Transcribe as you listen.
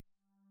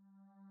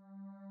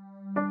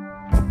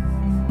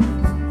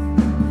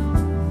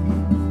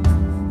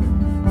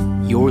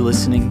You're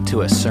listening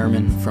to a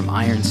sermon from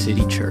Iron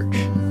City Church.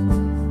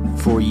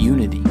 For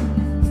unity,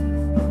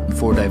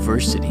 for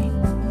diversity,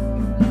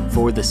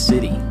 for the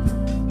city,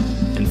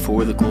 and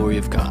for the glory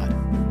of God.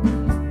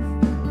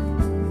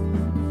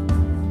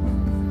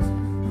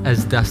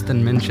 As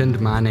Dustin mentioned,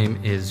 my name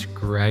is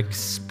Greg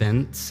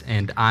Spence,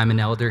 and I'm an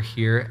elder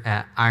here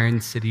at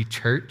Iron City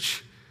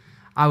Church.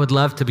 I would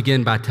love to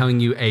begin by telling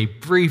you a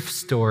brief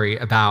story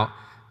about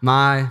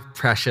my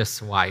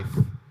precious wife.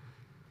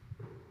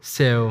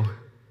 So,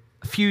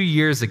 a few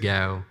years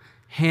ago,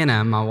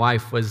 Hannah, my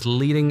wife, was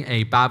leading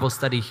a Bible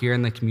study here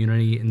in the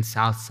community in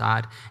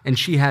Southside, and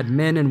she had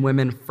men and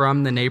women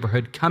from the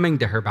neighborhood coming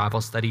to her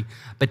Bible study,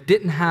 but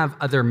didn't have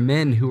other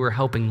men who were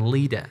helping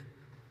lead it.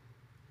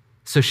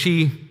 So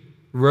she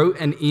wrote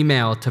an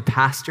email to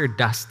Pastor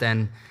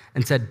Dustin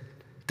and said,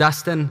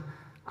 Dustin,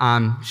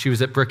 she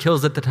was at Brook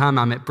Hills at the time,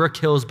 I'm at Brook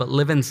Hills, but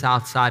live in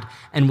Southside,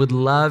 and would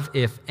love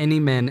if any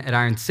men at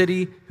Iron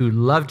City who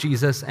love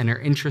Jesus and are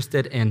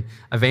interested in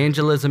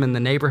evangelism in the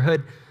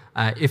neighborhood,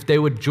 if they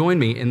would join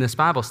me in this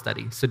Bible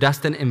study. So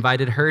Dustin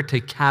invited her to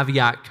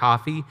Caveat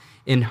Coffee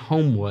in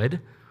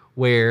Homewood,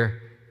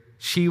 where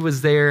she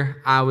was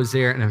there, I was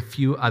there, and a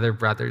few other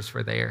brothers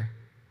were there.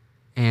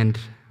 And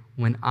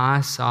when I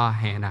saw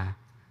Hannah,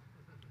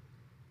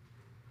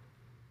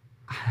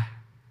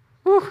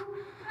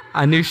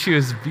 I knew she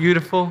was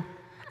beautiful.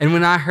 And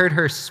when I heard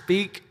her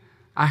speak,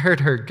 I heard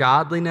her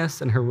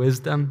godliness and her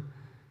wisdom.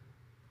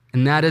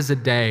 And that is a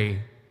day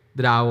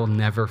that I will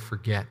never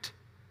forget.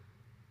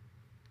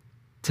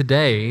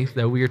 Today,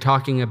 though, we are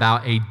talking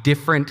about a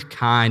different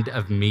kind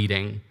of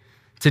meeting.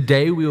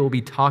 Today, we will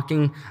be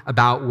talking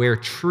about where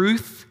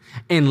truth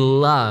and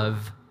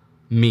love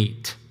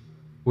meet.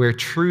 Where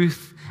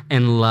truth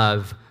and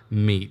love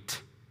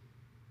meet.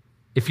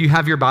 If you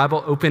have your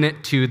Bible, open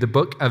it to the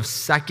book of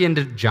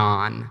 2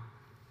 John.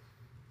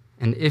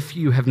 And if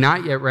you have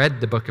not yet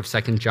read the book of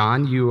 2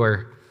 John, you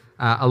are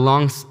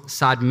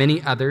alongside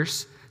many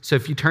others. So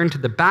if you turn to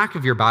the back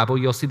of your Bible,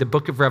 you'll see the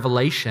book of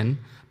Revelation.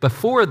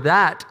 Before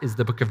that is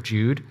the book of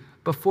Jude.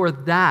 Before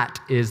that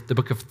is the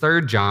book of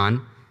 3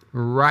 John.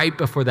 Right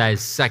before that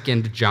is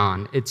 2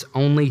 John. It's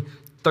only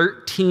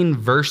 13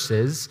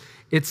 verses.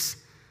 It's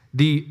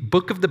the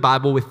book of the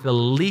Bible with the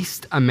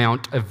least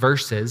amount of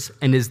verses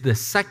and is the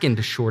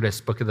second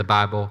shortest book of the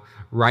Bible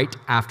right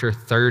after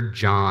 3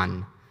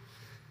 John.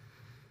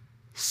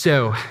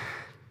 So,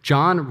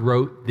 John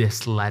wrote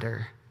this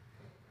letter.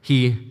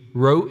 He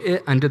wrote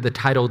it under the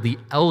title, The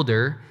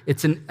Elder.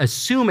 It's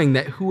assuming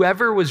that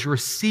whoever was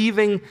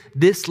receiving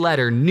this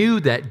letter knew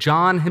that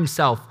John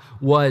himself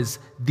was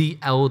the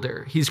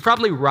elder. He's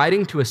probably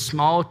writing to a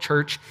small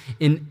church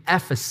in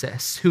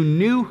Ephesus who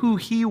knew who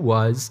he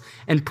was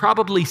and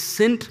probably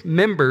sent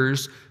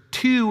members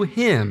to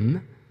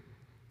him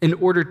in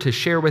order to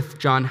share with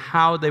John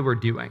how they were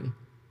doing.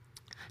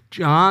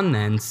 John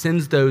then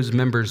sends those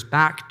members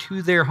back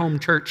to their home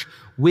church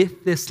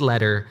with this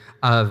letter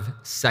of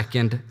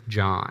 2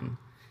 John.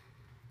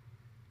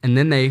 And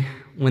then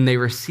when they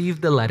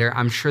received the letter,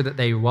 I'm sure that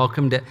they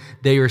welcomed it.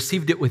 They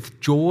received it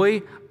with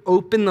joy,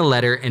 opened the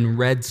letter, and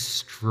read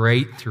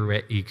straight through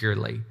it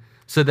eagerly.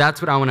 So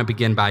that's what I want to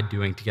begin by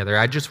doing together.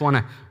 I just want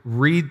to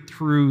read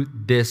through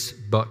this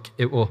book.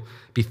 It will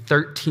be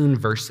 13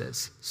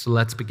 verses. So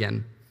let's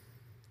begin.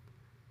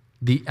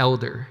 The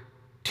elder,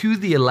 to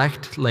the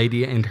elect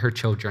lady and her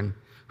children,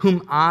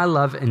 whom I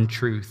love in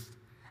truth,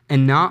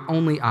 and not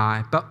only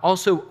I, but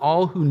also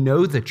all who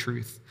know the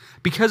truth,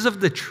 because of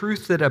the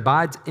truth that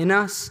abides in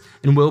us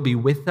and will be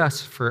with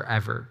us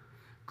forever.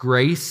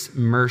 Grace,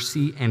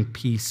 mercy, and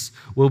peace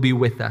will be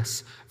with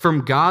us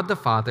from God the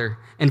Father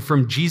and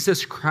from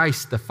Jesus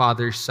Christ, the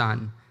Father's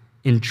Son,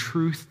 in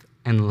truth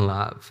and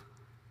love.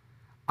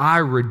 I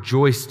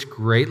rejoiced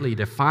greatly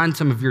to find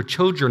some of your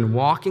children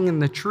walking in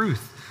the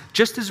truth,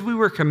 just as we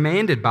were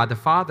commanded by the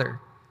Father.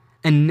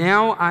 And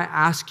now I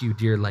ask you,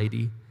 dear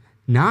lady,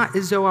 not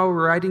as though I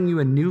were writing you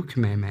a new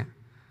commandment,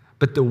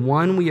 but the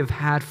one we have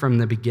had from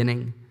the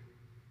beginning,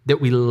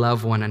 that we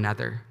love one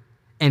another.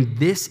 And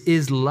this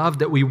is love,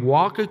 that we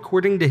walk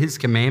according to his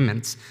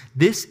commandments.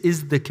 This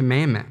is the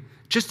commandment,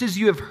 just as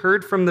you have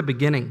heard from the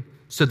beginning,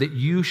 so that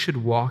you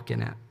should walk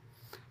in it.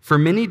 For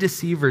many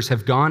deceivers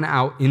have gone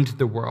out into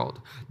the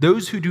world,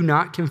 those who do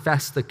not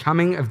confess the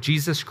coming of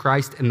Jesus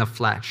Christ in the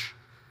flesh.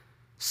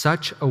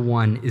 Such a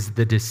one is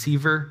the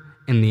deceiver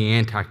and the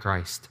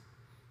Antichrist.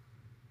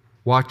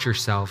 Watch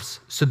yourselves,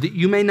 so that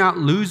you may not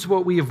lose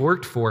what we have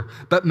worked for,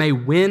 but may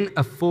win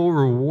a full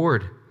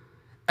reward.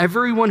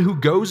 Everyone who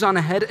goes on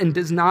ahead and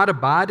does not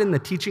abide in the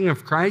teaching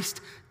of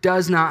Christ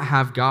does not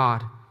have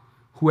God.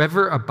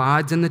 Whoever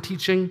abides in the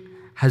teaching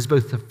has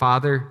both the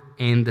Father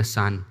and the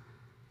Son.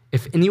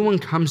 If anyone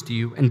comes to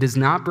you and does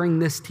not bring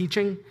this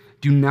teaching,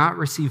 do not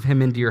receive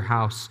him into your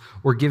house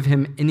or give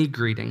him any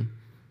greeting,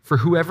 for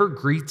whoever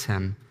greets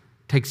him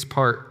takes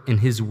part in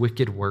his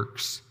wicked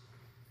works.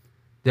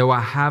 Though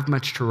I have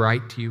much to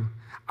write to you,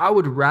 I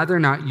would rather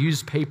not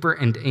use paper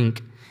and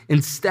ink.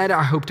 Instead,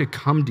 I hope to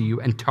come to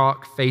you and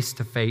talk face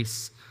to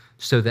face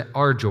so that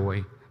our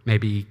joy may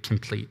be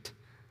complete.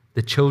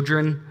 The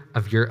children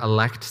of your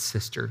elect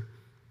sister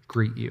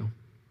greet you.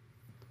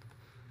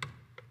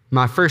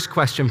 My first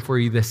question for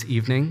you this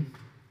evening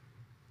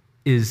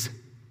is,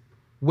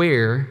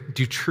 where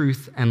do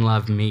truth and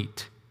love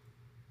meet?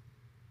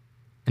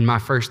 And my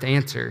first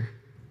answer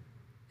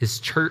is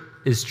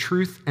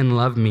truth and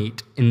love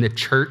meet in the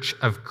church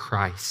of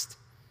Christ.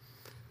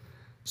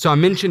 So I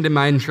mentioned in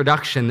my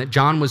introduction that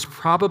John was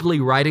probably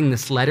writing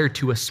this letter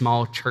to a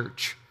small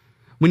church.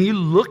 When you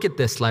look at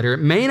this letter, it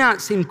may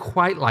not seem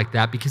quite like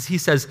that because he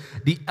says,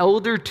 the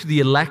elder to the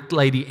elect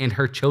lady and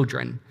her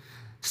children.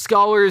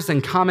 Scholars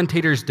and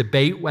commentators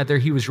debate whether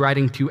he was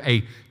writing to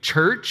a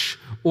church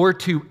or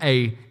to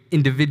an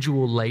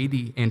individual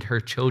lady and her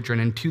children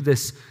and to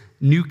this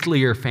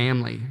nuclear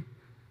family.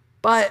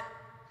 But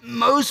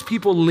most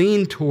people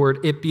lean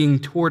toward it being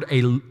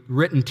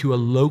written to a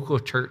local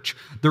church.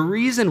 The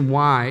reason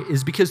why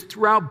is because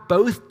throughout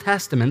both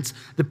testaments,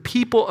 the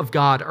people of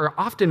God are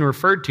often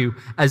referred to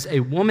as a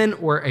woman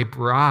or a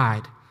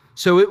bride.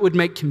 So it would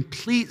make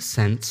complete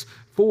sense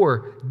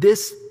for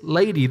this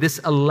lady, this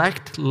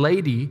elect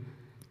lady,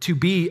 to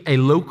be a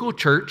local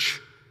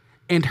church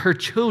and her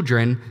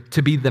children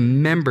to be the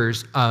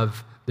members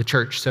of the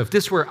church. So if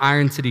this were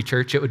Iron City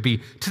Church, it would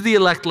be to the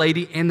elect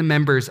lady and the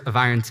members of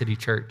Iron City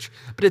Church.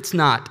 But it's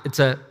not. It's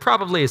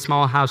probably a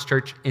small house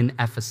church in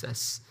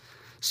Ephesus.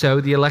 So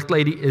the elect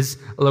lady is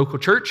a local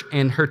church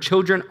and her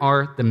children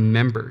are the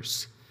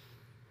members.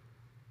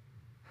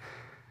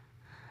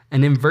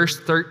 And in verse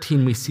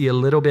 13, we see a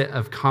little bit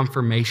of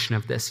confirmation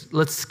of this.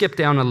 Let's skip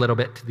down a little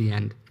bit to the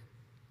end.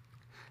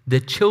 The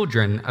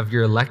children of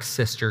your elect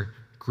sister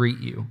greet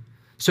you.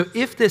 So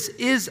if this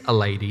is a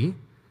lady,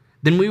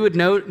 then we would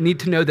need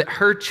to know that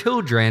her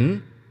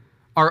children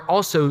are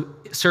also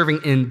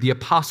serving in the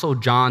Apostle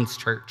John's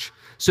church.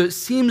 So it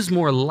seems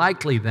more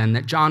likely then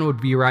that John would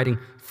be writing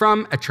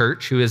from a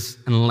church who is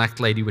an elect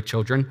lady with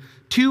children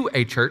to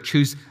a church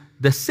who's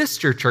the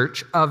sister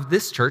church of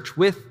this church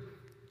with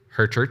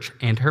her church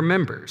and her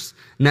members.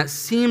 And that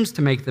seems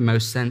to make the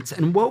most sense.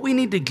 And what we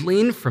need to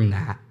glean from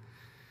that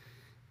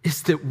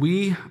is that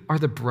we are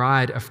the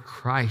bride of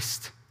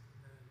Christ.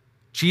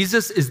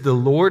 Jesus is the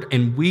Lord,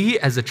 and we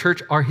as a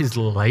church are his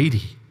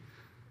lady.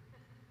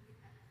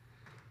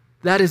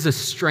 That is a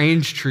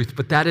strange truth,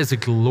 but that is a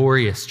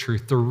glorious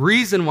truth. The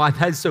reason why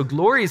that is so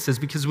glorious is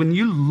because when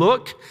you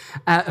look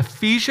at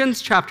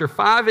Ephesians chapter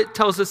 5, it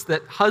tells us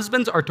that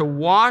husbands are to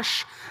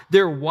wash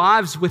their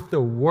wives with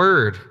the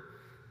word,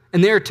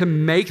 and they are to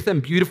make them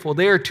beautiful.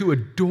 They are to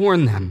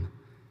adorn them.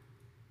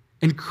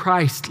 And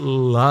Christ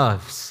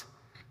loves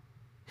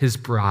his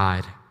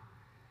bride.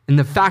 And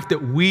the fact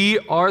that we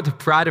are the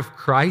bride of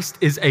Christ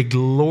is a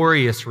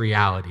glorious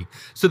reality.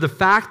 So the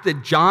fact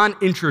that John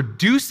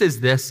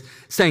introduces this,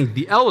 saying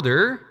the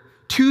elder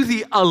to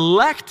the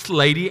elect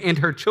lady and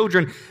her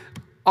children,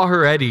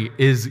 already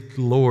is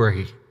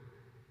glory.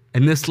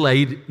 And this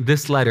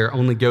letter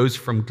only goes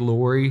from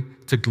glory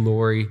to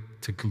glory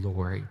to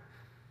glory.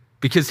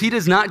 Because he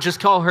does not just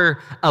call her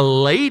a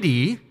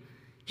lady,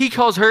 he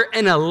calls her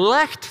an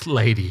elect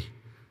lady.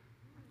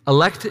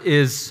 Elect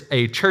is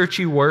a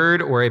churchy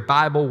word or a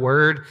Bible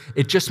word.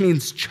 It just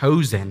means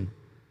chosen.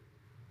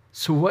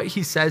 So what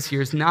he says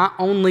here is not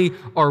only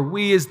are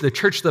we as the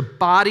church the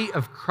body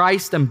of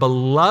Christ and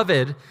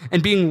beloved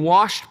and being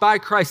washed by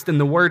Christ in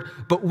the word,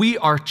 but we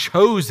are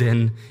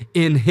chosen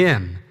in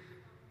him.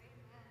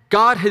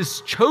 God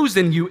has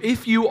chosen you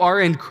if you are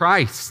in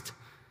Christ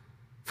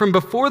from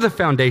before the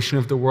foundation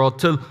of the world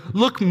to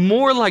look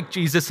more like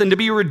Jesus and to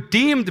be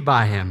redeemed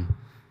by him.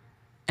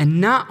 And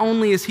not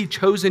only has he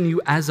chosen you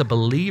as a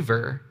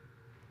believer,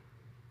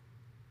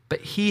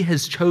 but he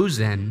has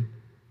chosen,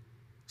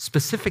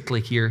 specifically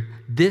here,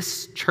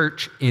 this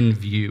church in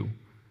view.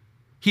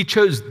 He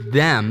chose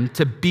them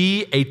to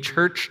be a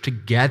church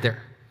together.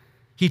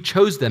 He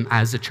chose them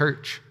as a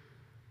church.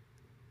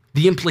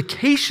 The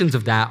implications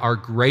of that are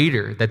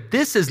greater, that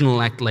this is an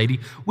elect lady.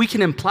 We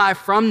can imply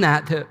from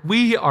that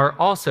we are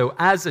also,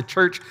 as a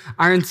church,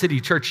 Iron City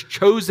Church,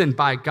 chosen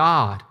by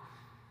God.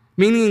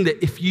 Meaning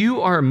that if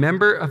you are a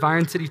member of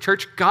Iron City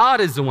Church,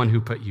 God is the one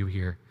who put you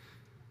here.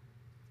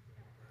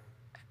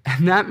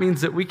 And that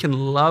means that we can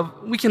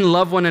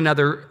love one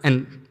another,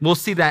 and we'll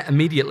see that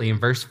immediately in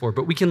verse 4,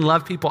 but we can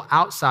love people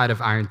outside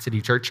of Iron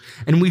City Church,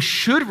 and we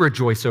should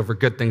rejoice over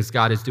good things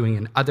God is doing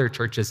in other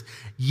churches,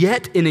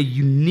 yet in a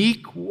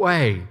unique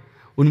way.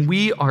 When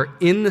we are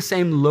in the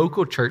same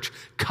local church,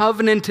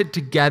 covenanted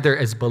together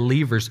as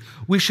believers,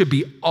 we should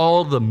be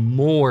all the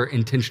more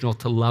intentional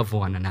to love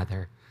one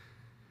another.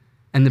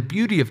 And the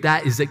beauty of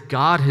that is that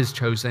God has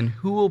chosen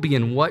who will be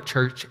in what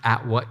church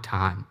at what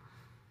time.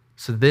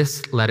 So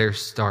this letter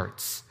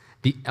starts,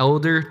 the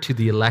elder to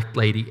the elect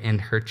lady and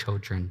her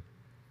children.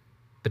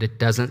 But it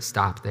doesn't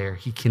stop there.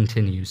 He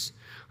continues,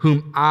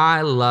 whom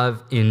I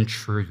love in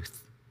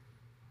truth.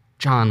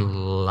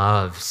 John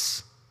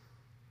loves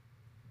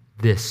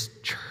this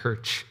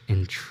church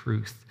in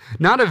truth.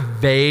 Not a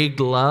vague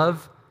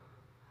love,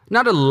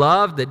 not a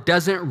love that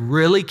doesn't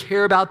really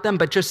care about them,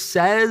 but just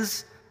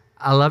says,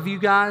 I love you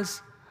guys,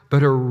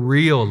 but a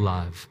real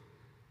love.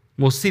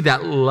 We'll see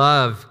that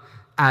love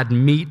add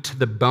meat to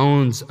the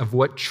bones of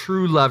what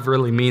true love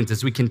really means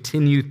as we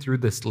continue through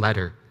this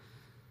letter.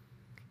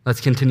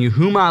 Let's continue.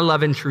 Whom I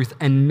love in truth,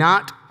 and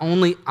not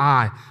only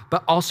I,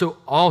 but also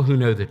all who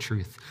know the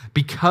truth,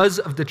 because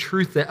of the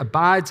truth that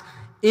abides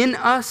in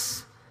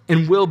us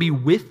and will be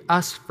with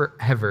us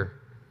forever.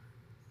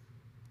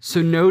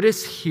 So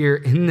notice here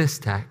in this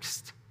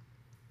text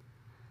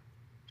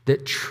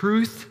that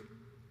truth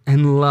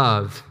and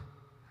love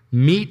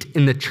meet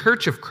in the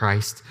church of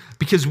Christ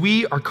because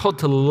we are called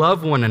to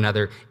love one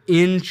another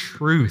in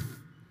truth.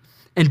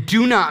 And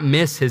do not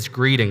miss his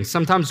greetings.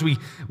 Sometimes we,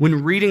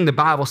 when reading the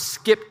Bible,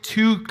 skip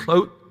too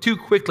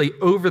quickly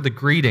over the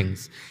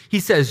greetings. He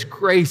says,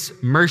 grace,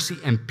 mercy,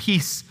 and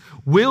peace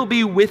will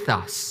be with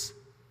us.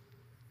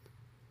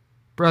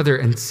 Brother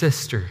and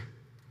sister,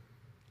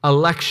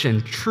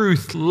 election,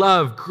 truth,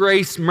 love,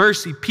 grace,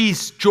 mercy,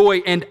 peace, joy,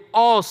 and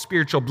all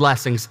spiritual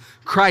blessings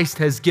Christ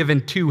has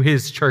given to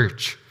his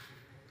church.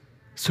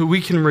 So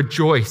we can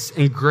rejoice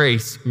in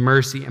grace,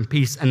 mercy, and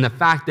peace, and the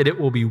fact that it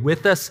will be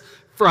with us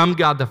from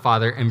God the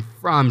Father and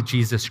from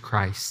Jesus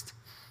Christ.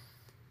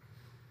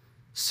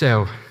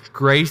 So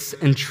grace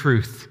and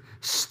truth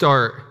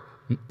start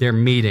their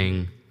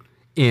meeting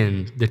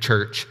in the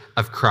church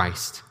of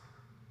Christ.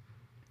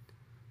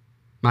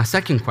 My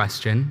second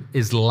question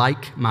is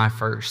like my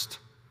first.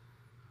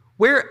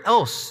 Where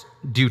else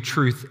do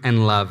truth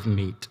and love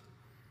meet?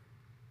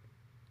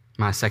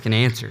 My second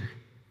answer,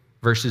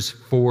 verses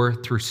 4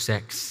 through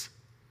 6.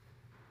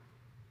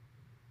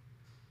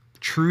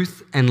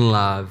 Truth and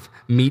love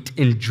meet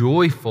in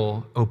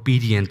joyful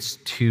obedience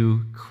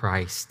to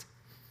Christ.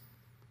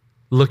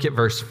 Look at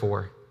verse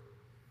 4.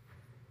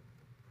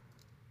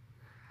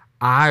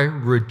 I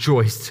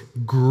rejoiced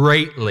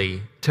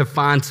greatly to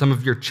find some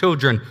of your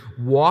children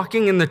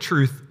walking in the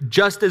truth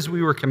just as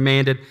we were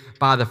commanded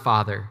by the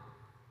Father.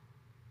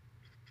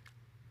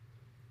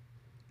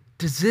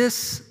 Does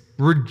this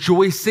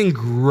rejoicing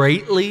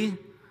greatly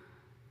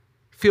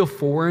feel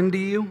foreign to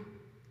you?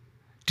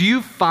 Do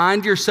you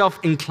find yourself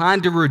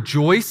inclined to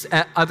rejoice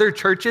at other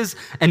churches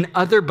and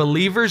other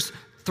believers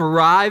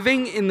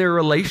thriving in their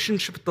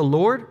relationship with the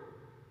Lord?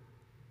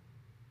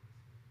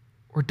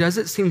 Or does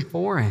it seem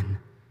foreign?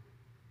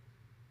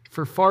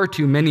 For far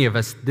too many of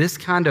us, this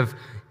kind of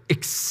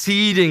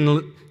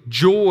exceeding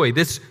joy,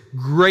 this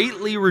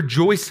greatly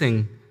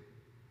rejoicing,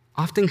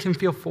 often can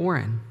feel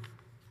foreign.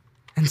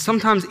 And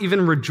sometimes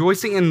even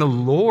rejoicing in the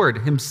Lord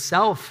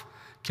himself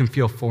can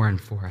feel foreign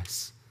for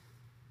us.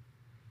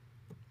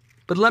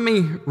 But let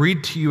me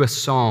read to you a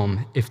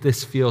psalm if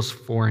this feels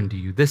foreign to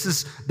you. This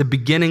is the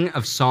beginning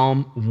of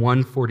Psalm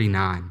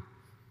 149.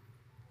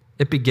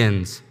 It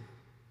begins,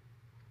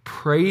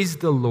 praise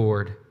the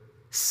Lord,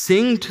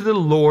 sing to the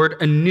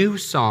Lord a new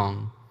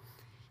song,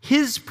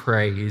 his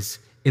praise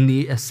in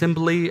the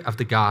assembly of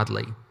the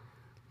godly.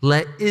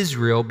 Let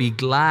Israel be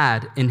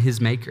glad in his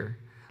maker.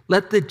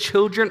 Let the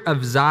children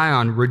of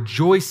Zion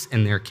rejoice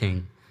in their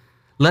king.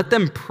 Let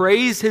them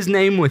praise his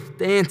name with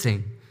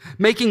dancing,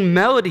 making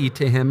melody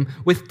to him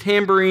with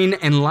tambourine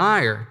and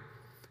lyre.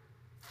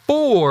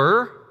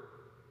 For,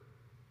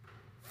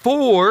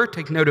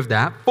 take note of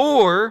that,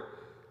 for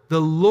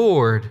the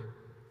Lord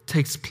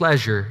takes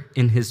pleasure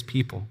in his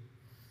people.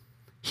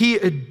 He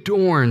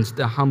adorns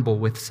the humble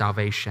with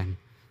salvation.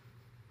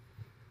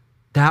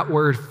 That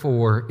word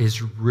for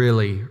is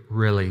really,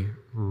 really,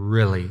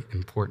 really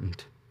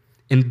important.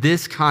 In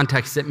this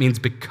context, it means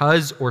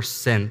because or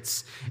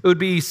since. It would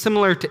be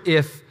similar to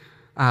if,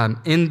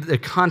 in the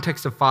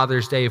context of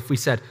Father's Day, if we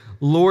said,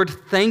 Lord,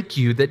 thank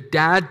you that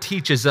Dad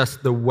teaches us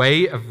the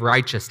way of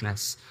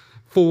righteousness,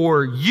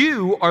 for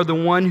you are the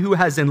one who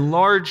has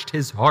enlarged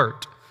his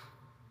heart.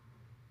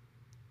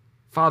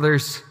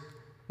 Fathers,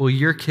 will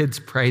your kids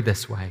pray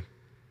this way?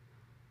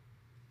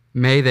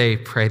 May they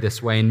pray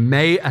this way, and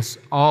may us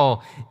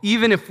all,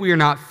 even if we are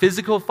not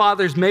physical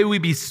fathers, may we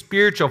be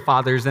spiritual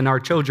fathers and our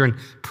children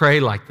pray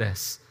like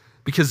this,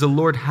 because the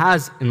Lord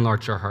has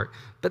enlarged our heart.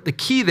 But the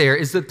key there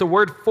is that the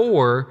word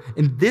for,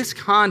 in this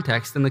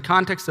context, in the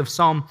context of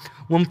Psalm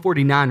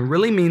 149,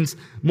 really means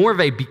more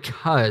of a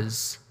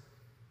because.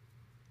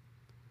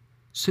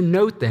 So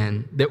note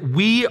then that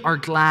we are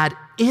glad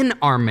in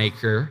our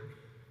Maker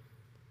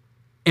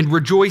and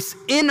rejoice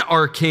in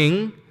our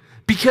King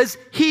because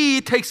he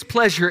takes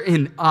pleasure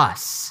in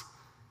us.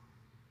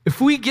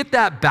 If we get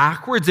that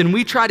backwards and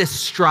we try to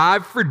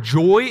strive for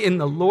joy in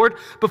the Lord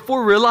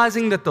before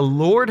realizing that the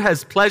Lord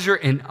has pleasure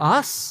in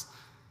us,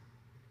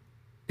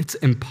 it's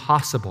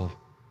impossible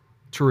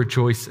to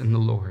rejoice in the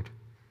Lord.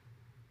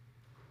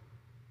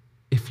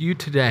 If you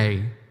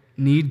today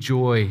need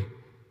joy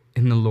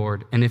in the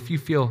Lord, and if you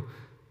feel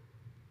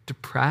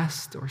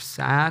depressed or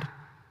sad,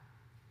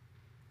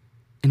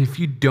 and if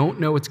you don't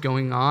know what's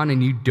going on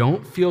and you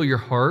don't feel your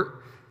heart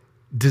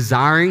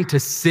desiring to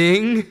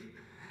sing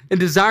and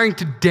desiring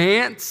to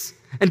dance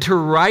and to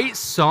write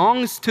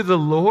songs to the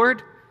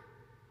Lord,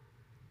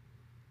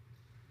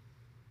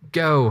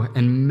 go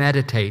and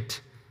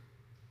meditate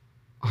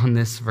on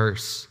this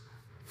verse.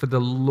 For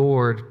the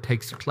Lord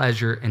takes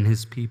pleasure in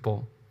his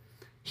people.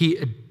 He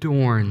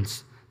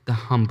adorns the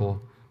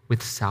humble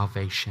with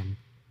salvation.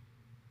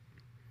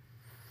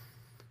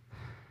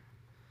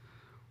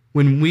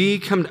 When we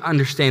come to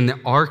understand that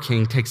our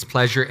King takes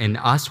pleasure in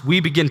us, we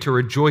begin to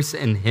rejoice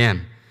in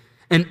him.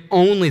 And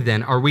only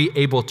then are we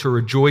able to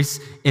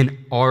rejoice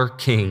in our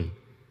King.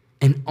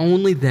 And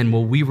only then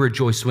will we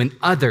rejoice when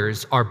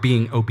others are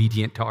being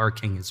obedient to our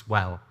King as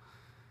well.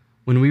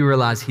 When we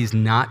realize he's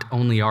not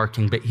only our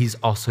King, but he's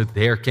also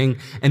their King,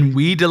 and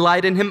we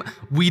delight in him,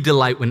 we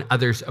delight when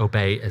others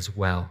obey as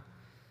well.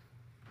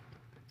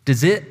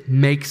 Does it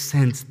make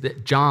sense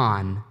that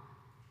John,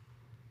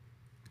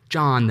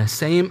 the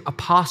same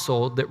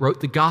apostle that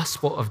wrote the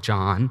Gospel of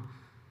John,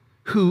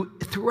 who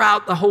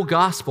throughout the whole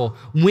Gospel,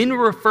 when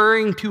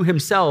referring to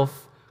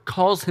himself,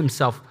 calls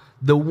himself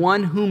the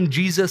one whom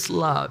Jesus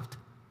loved?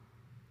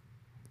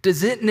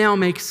 Does it now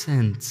make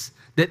sense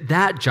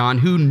that John,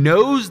 who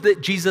knows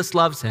that Jesus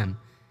loves him,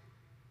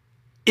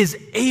 is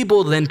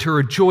able then to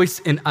rejoice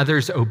in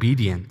others'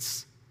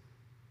 obedience?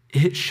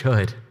 It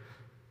should.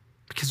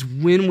 Because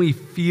when we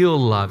feel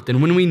loved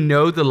and when we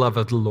know the love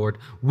of the Lord,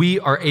 we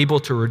are able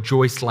to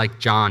rejoice like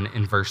John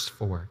in verse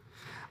 4.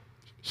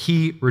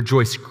 He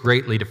rejoiced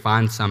greatly to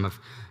find some of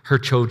her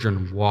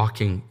children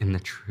walking in the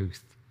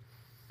truth.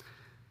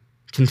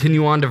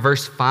 Continue on to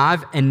verse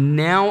 5. And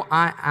now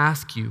I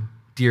ask you,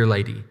 dear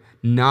lady,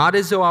 not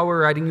as though I were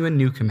writing you a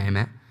new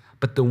commandment,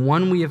 but the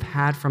one we have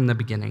had from the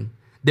beginning,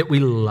 that we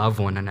love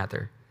one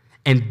another.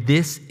 And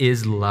this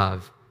is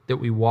love, that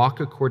we walk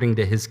according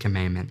to his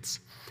commandments.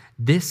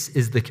 This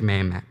is the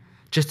commandment,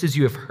 just as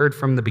you have heard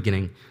from the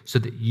beginning, so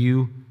that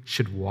you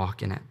should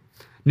walk in it.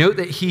 Note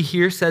that he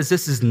here says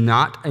this is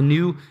not a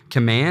new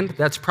command.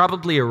 That's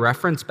probably a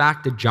reference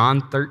back to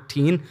John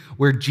 13,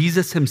 where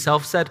Jesus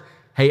himself said,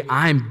 hey,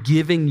 I'm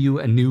giving you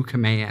a new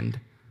command,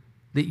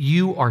 that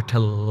you are to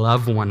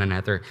love one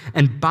another.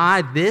 And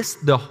by this,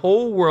 the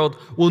whole world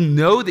will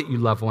know that you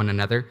love one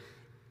another.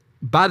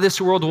 By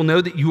this world will know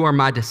that you are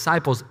my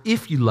disciples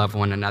if you love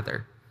one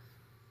another.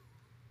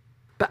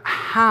 But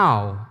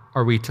how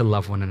are we to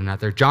love one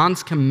another?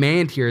 John's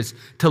command here is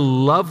to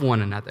love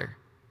one another.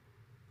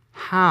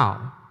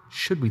 How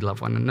should we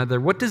love one another?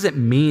 What does it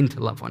mean to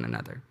love one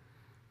another?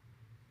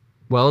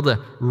 Well,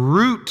 the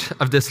root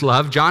of this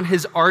love, John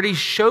has already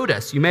showed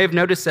us. You may have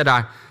noticed that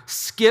I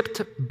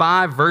skipped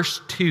by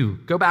verse 2.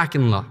 Go back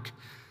and look.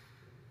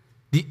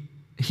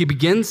 He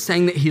begins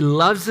saying that he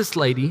loves this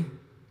lady.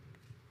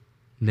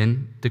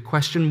 Then the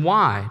question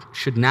why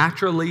should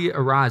naturally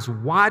arise.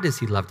 Why does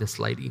he love this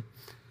lady?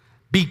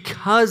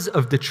 Because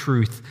of the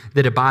truth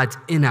that abides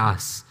in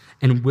us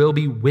and will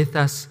be with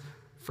us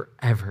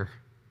forever.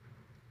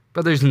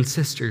 Brothers and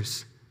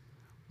sisters,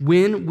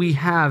 when we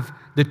have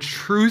the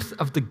truth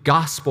of the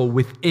gospel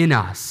within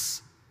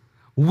us,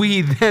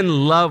 we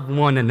then love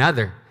one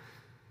another.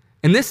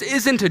 And this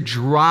isn't a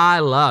dry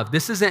love.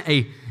 This isn't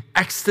an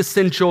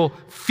existential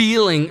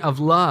feeling of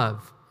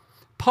love.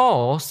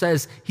 Paul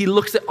says he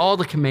looks at all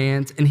the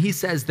commands and he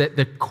says that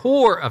the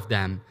core of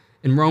them,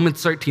 in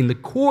Romans 13, the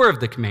core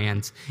of the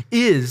commands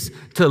is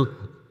to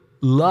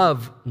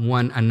love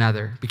one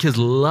another because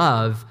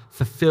love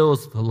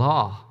fulfills the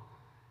law.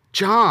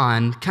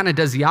 John kind of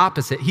does the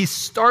opposite. He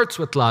starts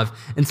with love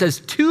and says,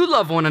 to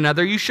love one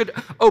another, you should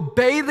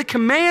obey the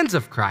commands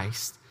of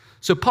Christ.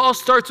 So Paul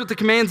starts with the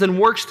commands and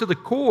works to the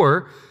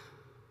core.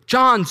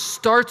 John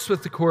starts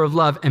with the core of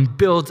love and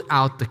builds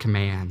out the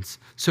commands.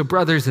 So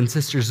brothers and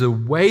sisters, the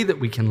way that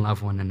we can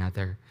love one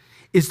another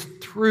is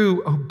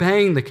through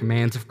obeying the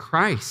commands of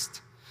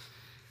Christ.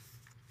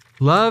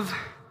 Love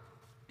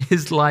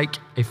is like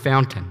a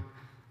fountain.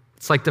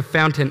 It's like the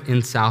fountain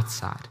in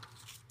Southside.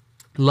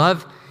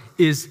 Love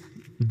is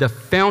the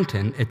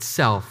fountain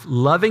itself.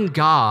 Loving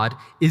God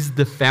is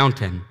the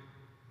fountain.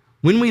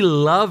 When we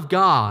love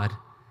God,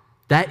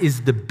 that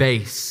is the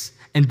base.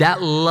 And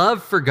that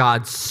love for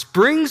God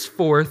springs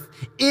forth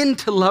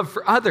into love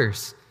for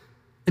others.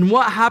 And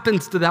what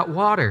happens to that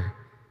water?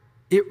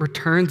 It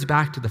returns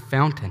back to the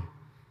fountain.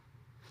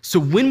 So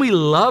when we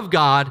love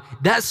God,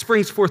 that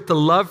springs forth the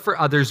love for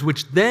others,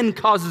 which then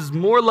causes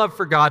more love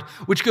for God,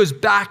 which goes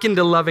back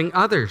into loving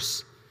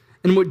others.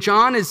 And what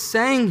John is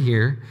saying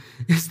here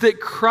is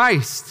that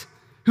Christ,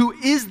 who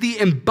is the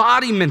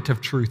embodiment of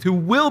truth, who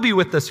will be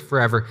with us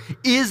forever,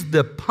 is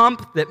the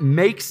pump that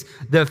makes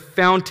the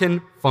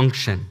fountain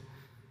function.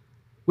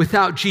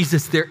 Without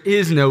Jesus, there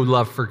is no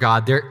love for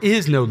God. There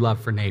is no love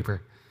for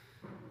neighbor.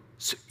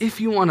 So if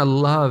you want to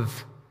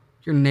love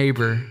your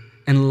neighbor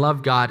and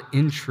love God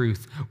in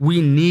truth,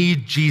 we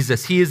need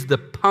Jesus. He is the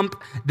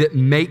pump that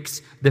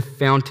makes the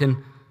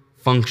fountain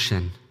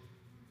function.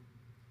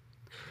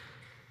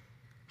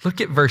 Look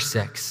at verse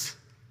 6.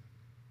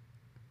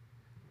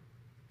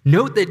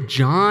 Note that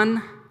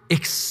John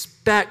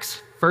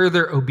expects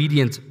further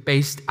obedience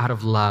based out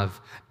of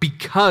love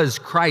because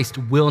Christ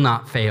will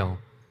not fail.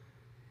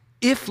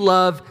 If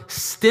love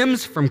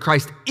stems from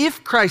Christ,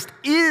 if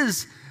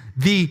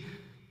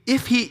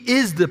he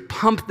is the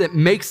pump that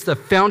makes the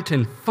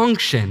fountain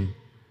function,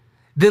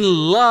 then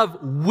love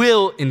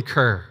will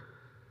incur.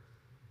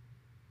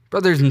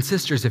 Brothers and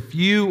sisters, if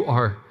you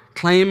are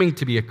claiming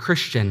to be a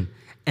Christian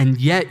and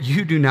yet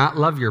you do not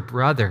love your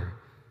brother,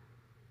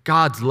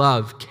 God's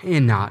love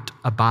cannot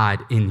abide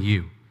in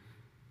you.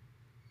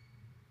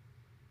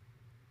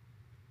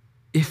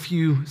 If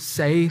you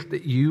say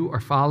that you are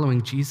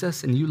following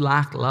Jesus and you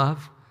lack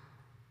love,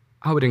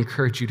 I would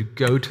encourage you to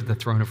go to the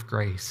throne of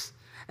grace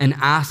and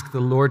ask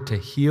the Lord to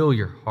heal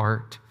your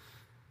heart.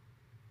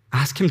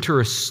 Ask him to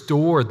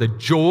restore the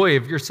joy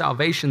of your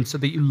salvation so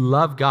that you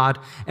love God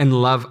and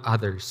love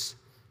others.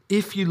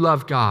 If you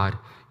love God,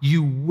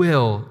 you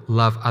will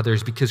love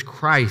others because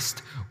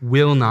Christ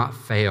will not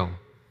fail.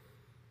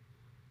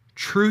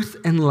 Truth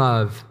and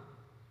love,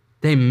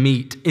 they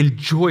meet in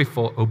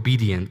joyful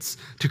obedience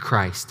to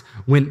Christ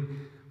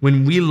when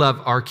we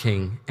love our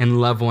King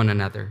and love one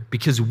another,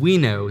 because we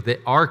know that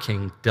our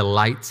King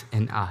delights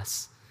in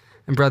us.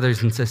 And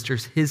brothers and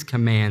sisters, his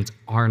commands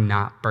are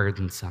not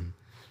burdensome.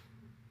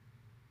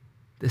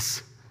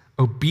 This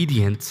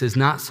obedience is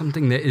not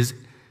something that is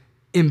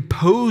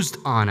imposed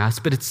on us,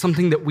 but it's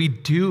something that we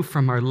do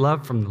from our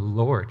love from the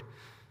Lord.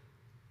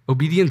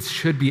 Obedience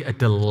should be a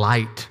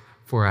delight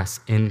for us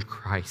in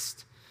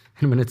Christ.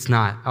 And when it's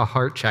not, a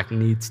heart check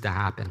needs to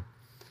happen.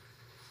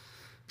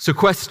 So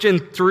question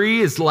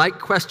 3 is like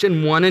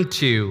question 1 and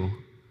 2.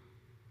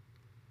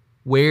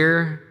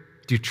 Where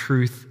do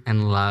truth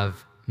and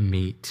love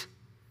meet?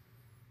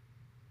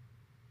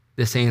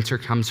 This answer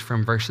comes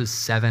from verses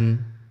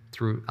 7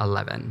 through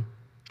 11.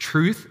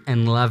 Truth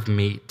and love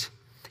meet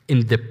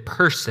in the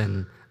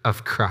person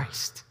of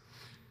Christ.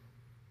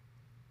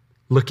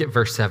 Look at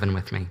verse 7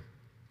 with me.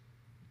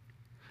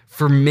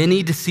 For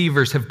many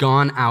deceivers have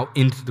gone out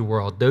into the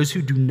world, those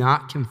who do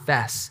not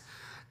confess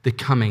the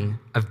coming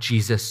of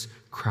Jesus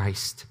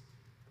Christ.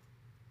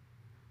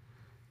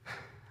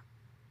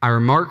 I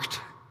remarked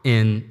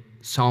in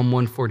Psalm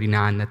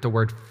 149 that the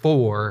word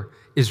for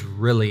is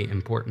really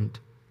important.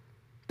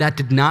 That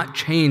did not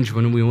change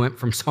when we went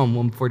from Psalm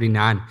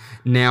 149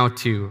 now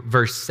to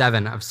verse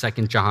 7 of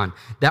 2 John.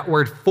 That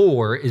word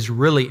for is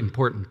really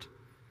important.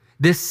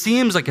 This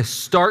seems like a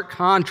stark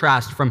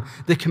contrast from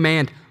the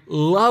command,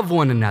 love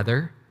one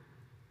another,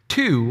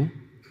 to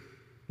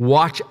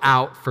watch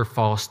out for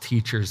false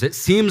teachers. It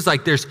seems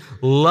like there's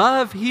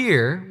love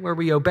here where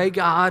we obey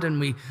God and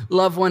we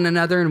love one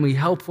another and we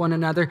help one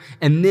another,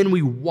 and then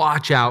we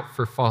watch out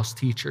for false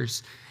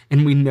teachers.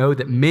 And we know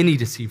that many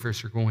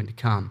deceivers are going to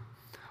come.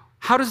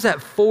 How does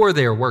that for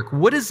there work?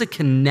 What is the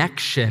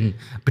connection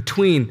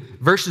between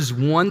verses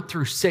 1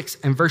 through 6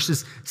 and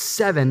verses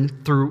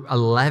 7 through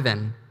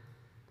 11?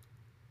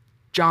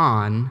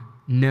 John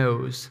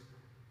knows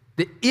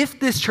that if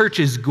this church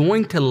is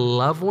going to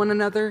love one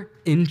another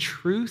in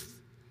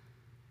truth,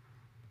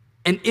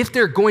 and if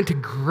they're going to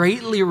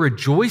greatly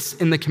rejoice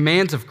in the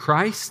commands of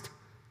Christ,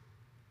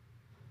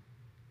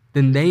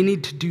 then they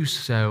need to do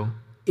so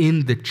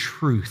in the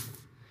truth.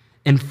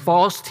 And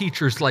false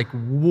teachers like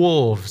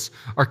wolves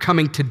are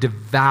coming to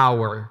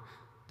devour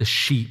the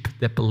sheep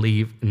that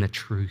believe in the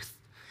truth.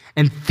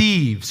 And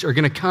thieves are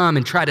going to come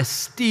and try to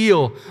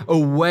steal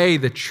away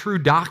the true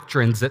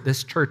doctrines that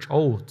this church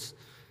holds.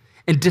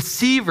 And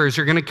deceivers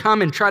are going to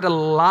come and try to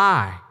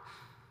lie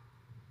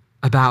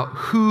about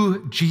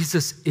who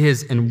Jesus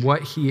is and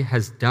what he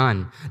has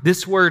done.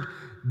 This word,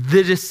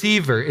 the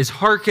deceiver, is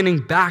hearkening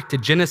back to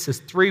Genesis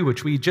 3,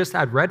 which we just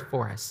had read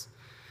for us.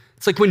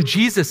 It's like when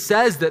Jesus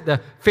says that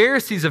the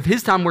Pharisees of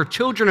his time were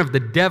children of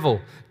the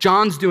devil,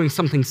 John's doing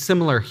something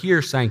similar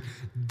here, saying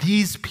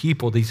these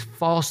people, these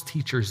false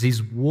teachers,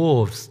 these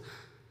wolves,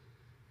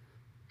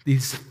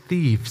 these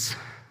thieves,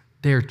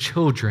 they're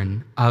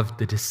children of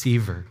the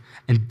deceiver,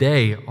 and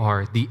they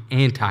are the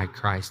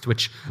Antichrist,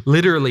 which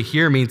literally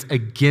here means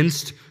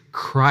against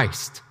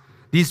Christ.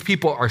 These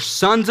people are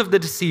sons of the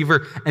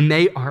deceiver, and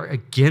they are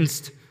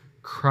against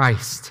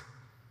Christ.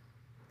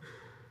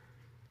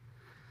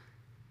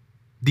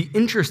 The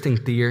interesting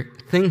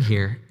thing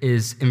here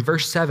is in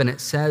verse 7, it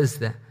says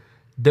that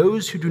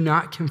those who do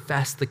not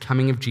confess the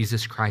coming of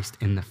Jesus Christ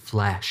in the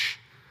flesh.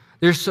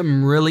 There's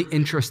some really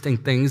interesting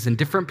things, and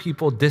different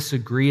people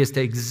disagree as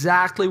to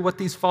exactly what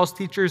these false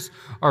teachers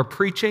are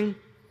preaching.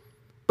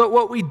 But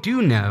what we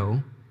do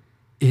know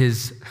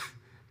is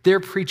their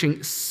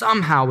preaching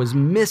somehow is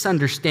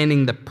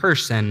misunderstanding the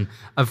person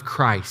of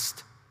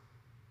Christ.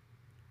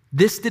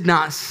 This did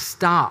not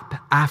stop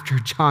after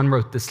John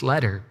wrote this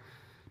letter.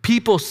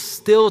 People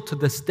still to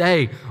this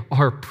day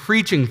are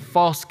preaching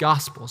false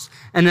gospels.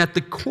 And at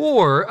the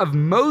core of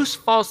most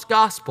false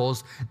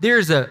gospels,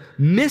 there's a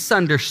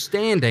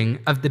misunderstanding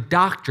of the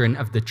doctrine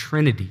of the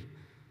Trinity,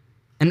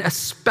 and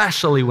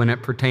especially when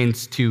it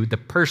pertains to the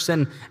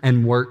person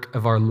and work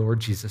of our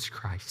Lord Jesus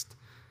Christ.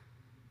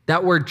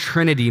 That word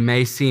Trinity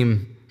may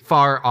seem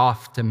far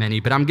off to many,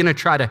 but I'm going to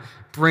try to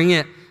bring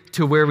it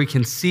to where we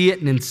can see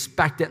it and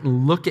inspect it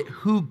and look at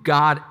who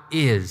God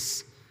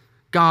is.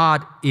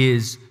 God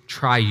is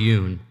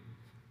triune.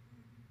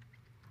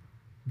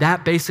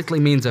 That basically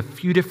means a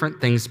few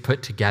different things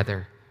put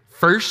together.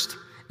 First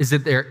is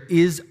that there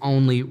is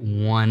only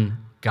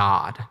one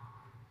God.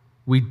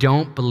 We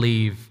don't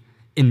believe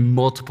in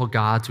multiple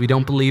gods. We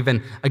don't believe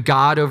in a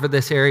God over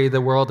this area of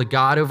the world, a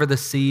God over the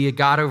sea, a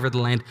God over the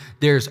land.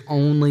 There's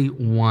only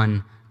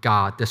one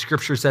God. The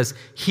scripture says,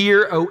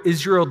 "Hear, O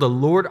Israel, the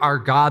Lord our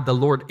God, the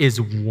Lord is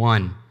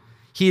one."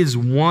 He is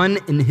one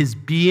in his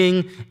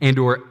being and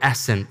or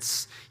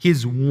essence. He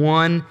is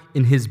one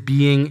in his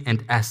being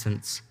and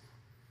essence.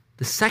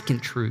 The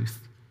second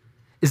truth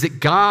is that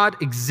God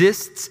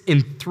exists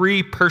in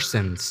three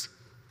persons.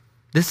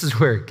 This is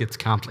where it gets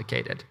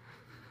complicated.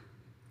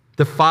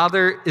 The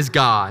Father is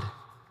God.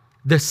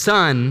 The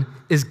Son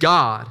is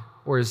God,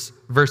 or as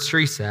verse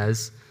 3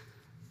 says,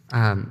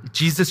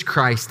 Jesus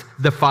Christ,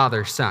 the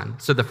Father, Son.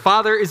 So the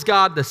Father is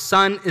God, the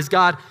Son is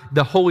God,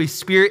 the Holy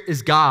Spirit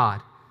is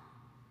God.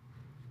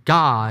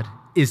 God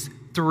is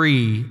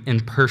three in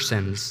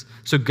persons.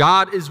 So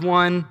God is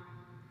one,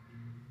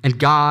 and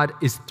God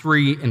is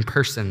three in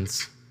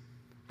persons.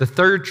 The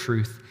third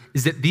truth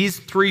is that these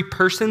three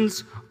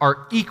persons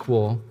are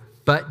equal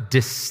but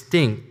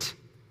distinct.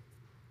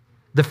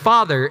 The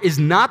Father is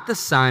not the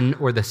Son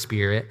or the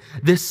Spirit.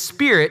 The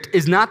Spirit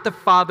is not the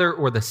Father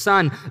or the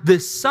Son. The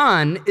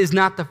Son is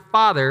not the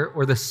Father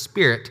or the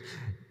Spirit.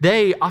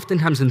 They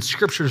oftentimes in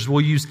scriptures will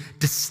use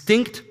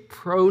distinct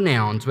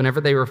pronouns whenever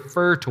they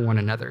refer to one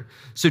another.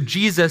 So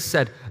Jesus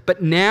said,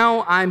 "But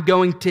now I'm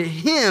going to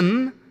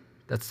him,"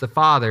 that's the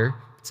Father,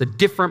 it's a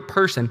different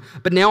person,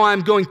 "but now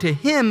I'm going to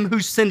him who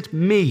sent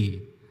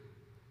me."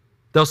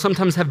 They'll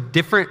sometimes have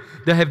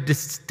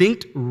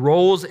distinct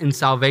roles in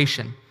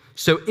salvation.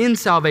 So in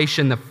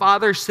salvation, the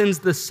Father sends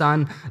the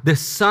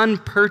Son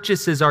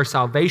purchases our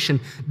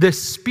salvation, the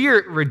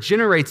Spirit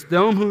regenerates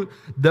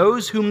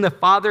those whom the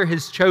Father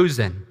has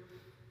chosen,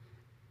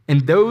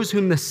 and those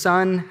whom the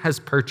Son has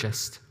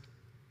purchased.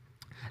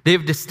 They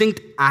have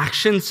distinct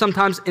actions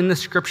sometimes in the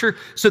scripture.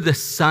 So the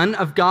Son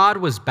of God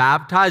was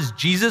baptized,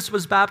 Jesus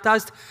was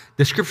baptized.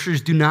 The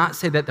scriptures do not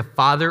say that the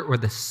Father or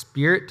the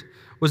Spirit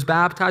was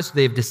baptized.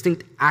 They have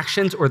distinct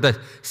actions, or the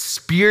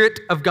Spirit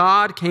of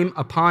God came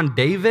upon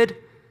David.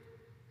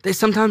 They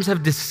sometimes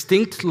have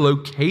distinct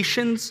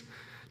locations.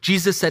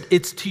 Jesus said,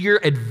 "It's to your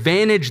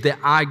advantage that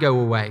I go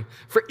away.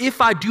 For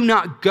if I do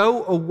not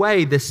go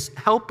away, this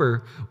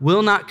helper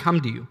will not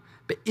come to you.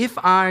 But if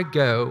I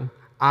go,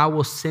 I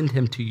will send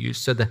him to you."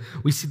 So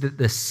we see that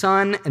the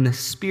Son and the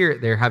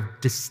Spirit there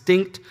have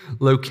distinct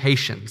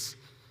locations.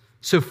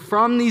 So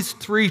from these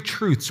three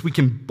truths, we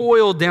can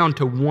boil down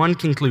to one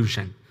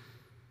conclusion.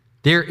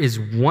 There is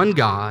one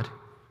God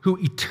who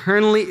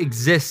eternally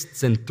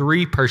exists in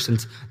three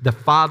persons, the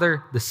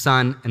Father, the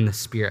Son, and the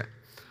Spirit.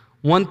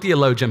 One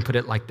theologian put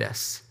it like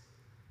this: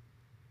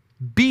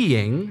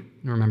 being,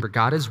 remember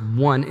God is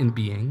one in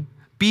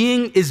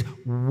being is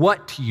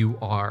what you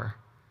are.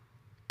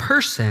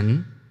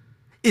 Person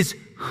is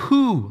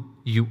who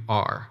you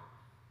are.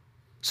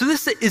 So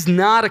this is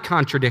not a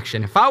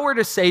contradiction. If I were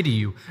to say to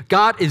you,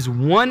 God is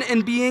one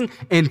in being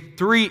and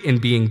three in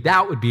being,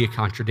 that would be a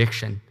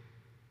contradiction.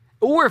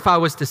 Or if I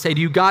was to say to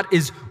you, God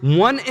is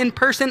one in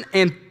person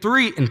and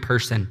three in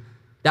person,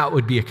 that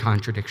would be a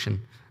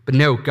contradiction. But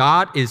no,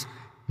 God is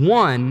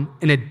one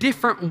in a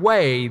different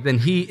way than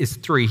he is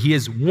three. He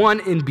is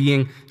one in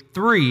being,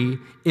 three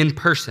in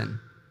person.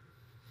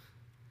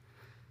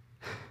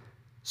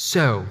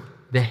 So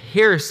the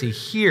heresy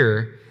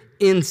here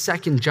in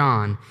 2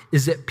 John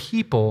is that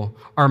people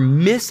are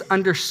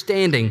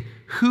misunderstanding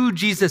who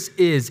Jesus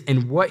is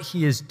and what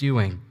he is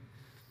doing.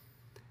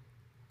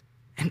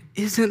 And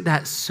isn't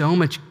that so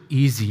much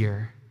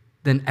easier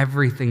than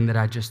everything that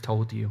I just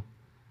told you?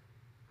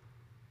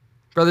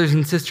 Brothers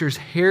and sisters,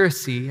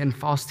 heresy and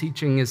false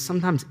teaching is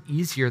sometimes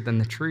easier than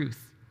the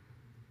truth.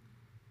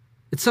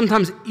 It's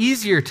sometimes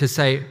easier to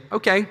say,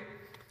 okay,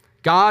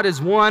 God is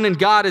one and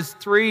God is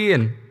three,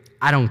 and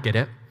I don't get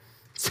it.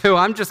 So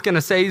I'm just going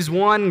to say he's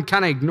one and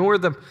kind of ignore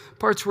the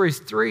parts where he's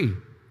three.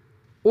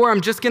 Or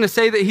I'm just going to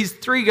say that he's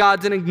three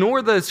gods and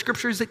ignore the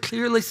scriptures that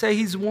clearly say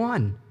he's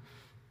one.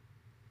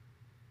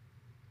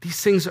 These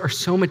things are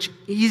so much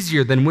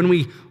easier than when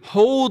we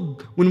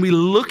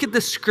look at the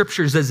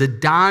scriptures as a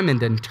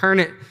diamond and turn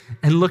it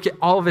and look at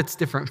all of its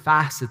different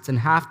facets and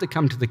have to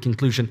come to the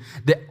conclusion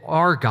that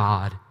our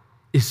God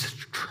is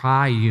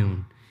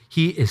triune.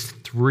 He is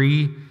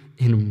three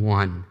in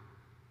one.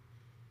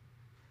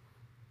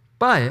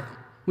 But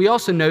we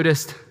also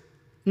notice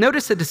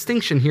a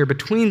distinction here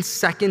between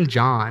 2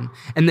 John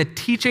and the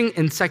teaching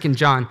in 2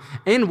 John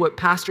and what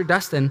Pastor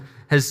Dustin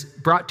has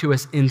brought to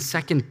us in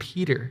 2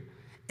 Peter.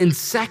 In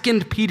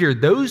 2 Peter,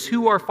 those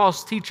who are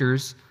false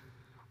teachers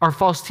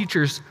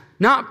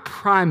not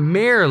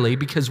primarily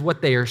because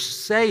what they are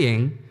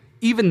saying,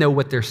 even though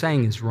what they're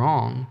saying is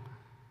wrong,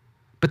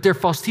 but they're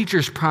false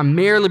teachers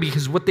primarily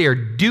because what they are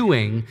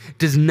doing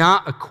does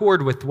not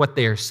accord with what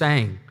they are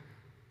saying.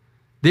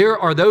 There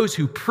are those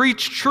who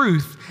preach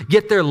truth,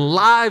 yet their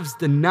lives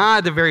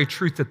deny the very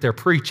truth that they're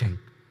preaching.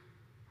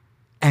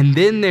 And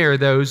then there are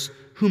those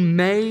who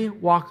may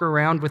walk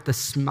around with a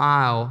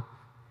smile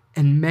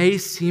and may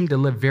seem to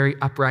live very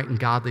upright and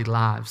godly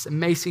lives, and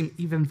may seem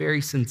even very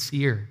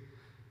sincere.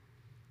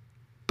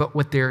 But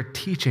what they're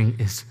teaching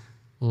is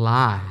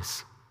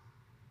lies.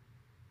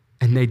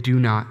 and they do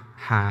not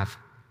have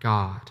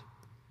God.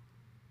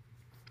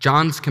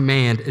 John's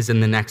command is in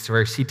the next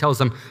verse. He tells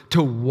them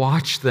to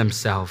watch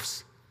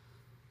themselves.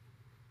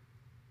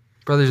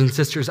 Brothers and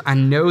sisters, I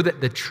know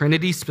that the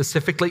Trinity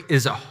specifically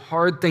is a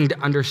hard thing to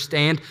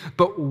understand,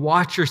 but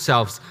watch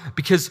yourselves,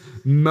 because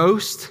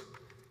most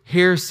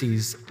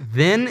heresies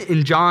then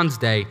in John's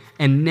day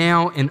and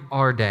now in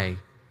our day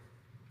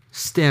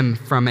stem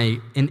from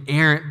an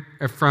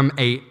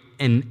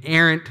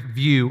inerrant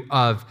view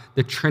of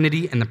the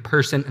Trinity and the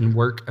person and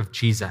work of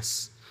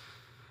Jesus.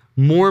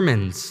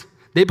 Mormons,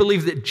 they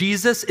believe that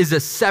Jesus is a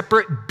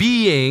separate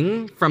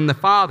being from the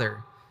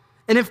Father.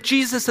 And if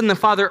Jesus and the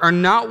Father are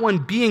not one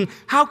being,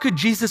 how could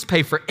Jesus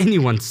pay for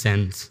anyone's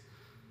sins?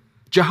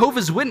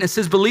 Jehovah's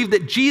Witnesses believe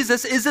that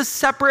Jesus is a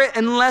separate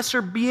and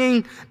lesser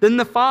being than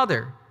the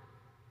Father.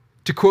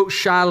 To quote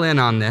Shai Linne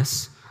on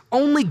this,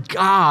 only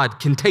God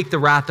can take the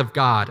wrath of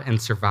God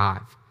and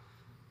survive.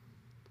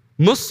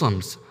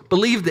 Muslims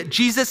believe that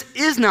Jesus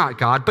is not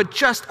God, but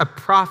just a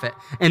prophet,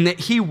 and that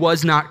he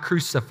was not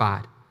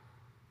crucified.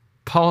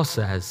 Paul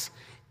says,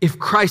 if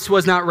Christ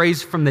was not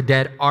raised from the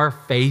dead, our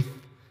faith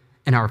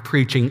and our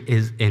preaching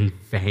is in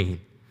vain.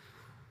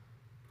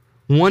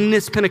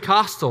 Oneness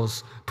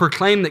Pentecostals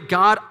proclaim that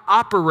God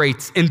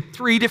operates in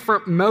 3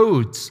 different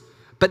modes,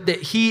 but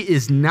that he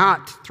is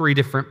not 3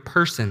 different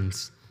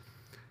persons.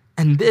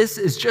 And this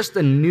is just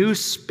a new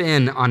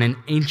spin on an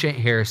ancient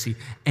heresy,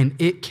 and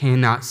it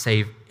cannot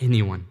save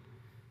anyone.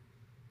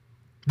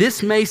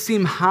 This may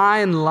seem high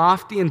and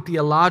lofty and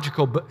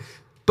theological,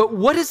 but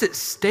what is at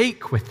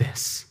stake with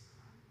this?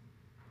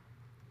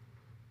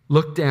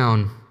 Look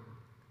down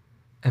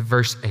at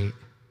verse 8.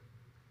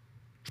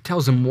 He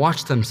tells them,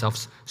 watch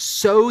themselves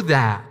so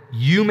that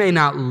you may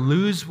not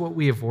lose what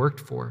we have worked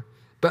for,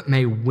 but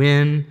may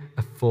win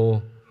a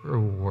full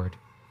reward.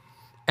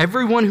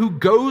 Everyone who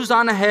goes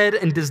on ahead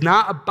and does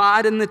not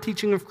abide in the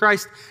teaching of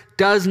Christ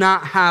does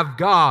not have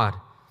God.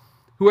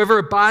 Whoever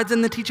abides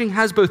in the teaching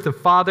has both the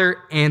Father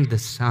and the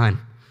Son.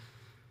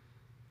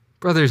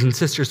 Brothers and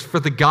sisters, for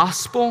the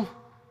gospel,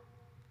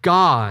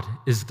 God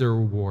is the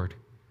reward.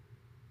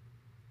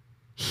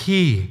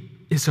 He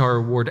is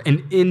our reward,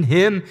 and in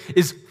him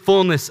is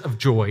fullness of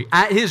joy.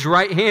 At his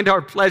right hand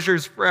are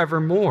pleasures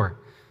forevermore.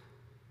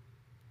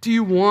 Do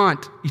you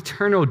want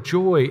eternal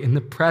joy in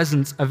the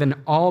presence of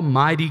an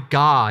almighty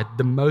God,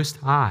 the Most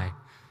High?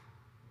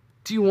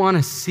 Do you want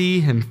to see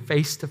him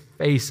face to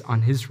face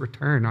on his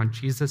return, on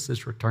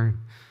Jesus' return?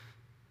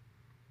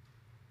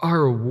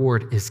 Our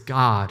reward is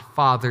God,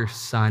 Father,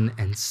 Son,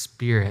 and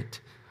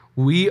Spirit.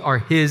 We are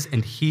his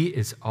and he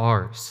is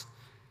ours.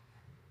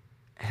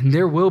 And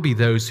there will be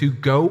those who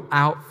go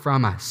out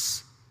from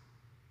us,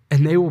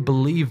 and they will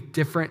believe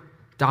different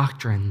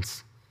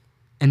doctrines,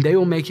 and they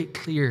will make it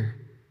clear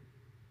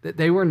that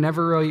they were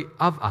never really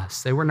of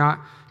us. They were not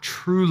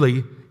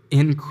truly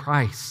in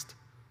Christ.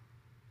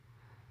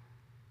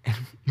 And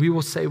we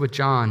will say with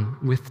John,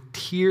 with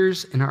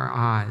tears in our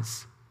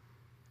eyes,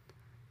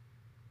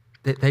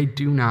 that they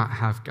do not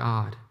have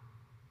God.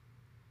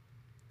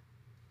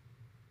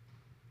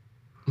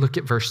 Look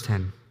at verse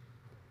 10.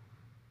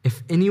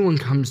 If anyone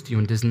comes to you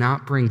and does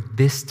not bring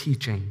this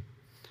teaching,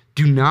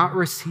 do not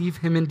receive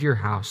him into your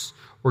house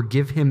or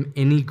give him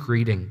any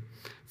greeting,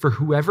 for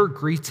whoever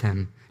greets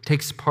him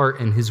takes part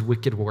in his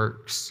wicked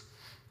works.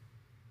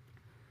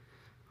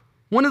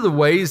 One of the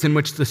ways in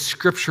which the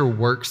scripture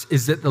works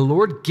is that the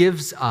Lord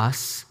gives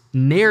us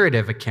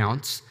narrative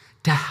accounts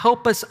to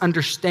help us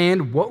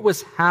understand what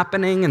was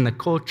happening in the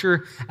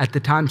culture at the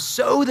time,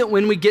 so that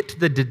when we get to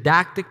the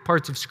didactic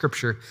parts of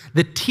Scripture,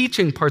 the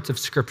teaching parts of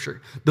Scripture,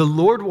 the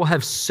Lord will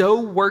have so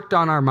worked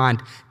on our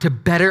mind to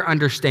better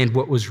understand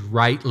what was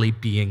rightly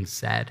being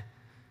said.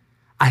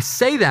 I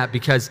say that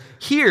because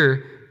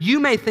here, you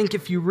may think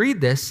if you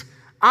read this,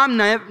 I'm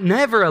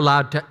never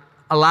allowed to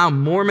allow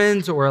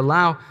Mormons or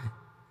allow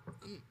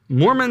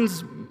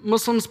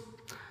Muslims,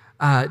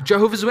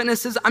 Jehovah's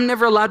Witnesses, I'm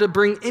never allowed to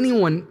bring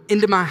anyone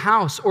into my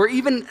house or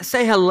even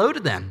say hello to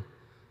them.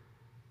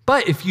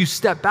 But if you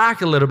step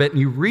back a little bit and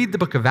you read the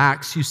book of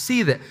Acts, you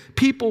see that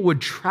people would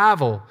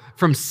travel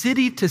from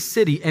city to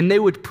city and they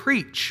would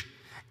preach.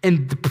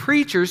 And the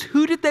preachers,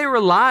 who did they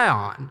rely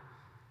on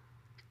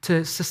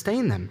to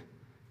sustain them?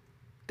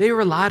 They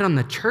relied on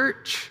the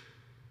church.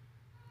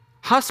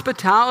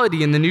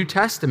 Hospitality in the New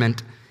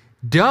Testament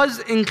does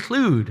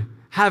include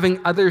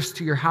having others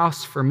to your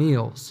house for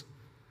meals.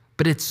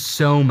 But it's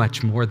so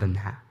much more than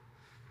that.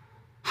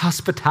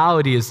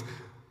 Hospitality is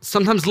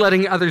sometimes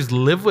letting others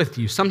live with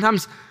you,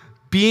 sometimes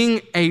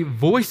being a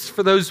voice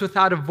for those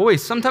without a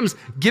voice, sometimes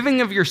giving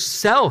of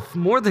yourself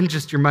more than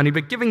just your money,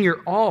 but giving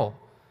your all.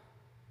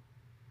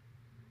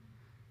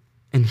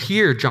 And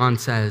here John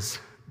says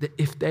that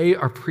if they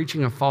are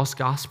preaching a false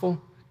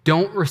gospel,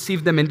 don't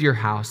receive them into your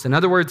house. In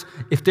other words,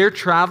 if they're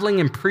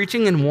traveling and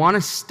preaching and want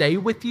to stay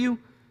with you,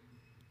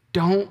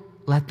 don't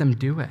let them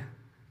do it.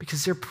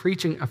 Because they're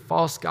preaching a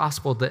false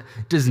gospel that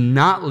does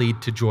not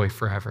lead to joy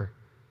forever.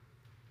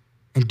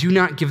 And do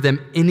not give them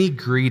any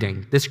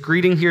greeting. This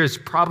greeting here is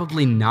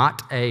probably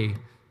not a,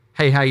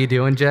 hey, how you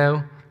doing,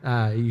 Joe?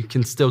 You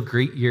can still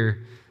greet your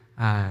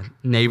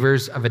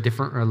neighbors of a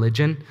different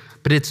religion,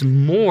 but it's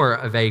more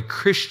of a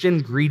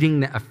Christian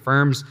greeting that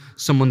affirms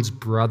someone's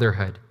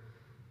brotherhood.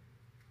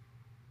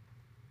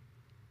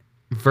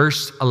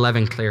 Verse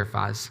 11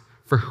 clarifies,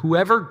 "For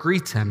whoever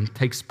greets him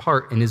takes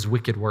part in his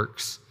wicked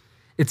works."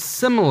 It's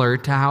similar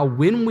to how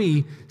when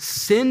we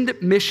send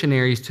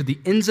missionaries to the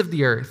ends of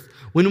the earth,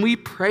 when we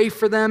pray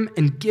for them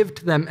and give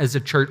to them as a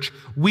church,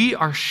 we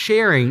are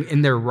sharing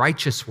in their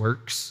righteous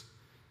works.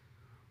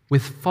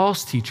 With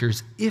false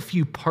teachers, if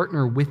you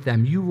partner with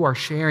them, you are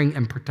sharing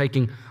and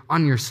partaking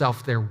on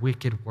yourself their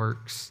wicked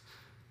works.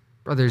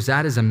 Brothers,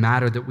 that is a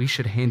matter that we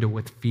should handle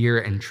with fear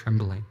and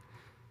trembling.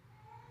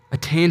 A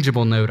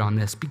tangible note on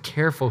this: be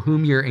careful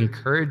whom you're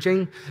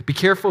encouraging. Be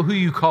careful who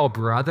you call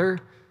brother.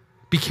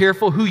 Be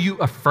careful who you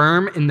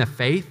affirm in the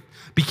faith.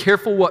 Be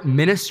careful what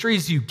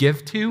ministries you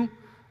give to.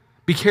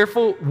 Be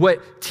careful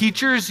what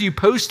teachers you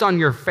post on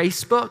your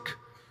Facebook.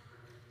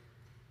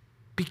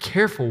 Be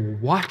careful,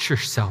 watch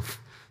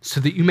yourself, so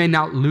that you may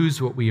not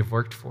lose what we have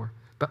worked for,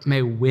 but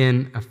may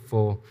win a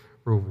full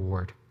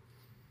reward.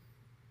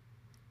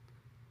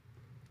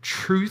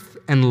 Truth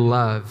and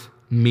love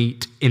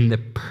meet in the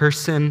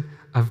person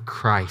of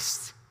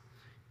Christ,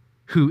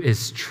 who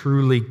is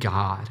truly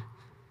God,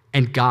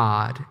 and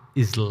God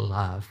is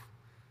love.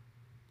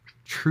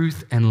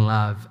 Truth and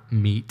love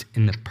meet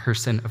in the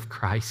person of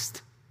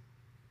Christ,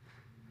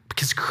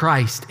 because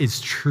Christ is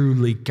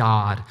truly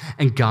God,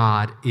 and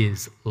God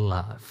is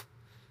love.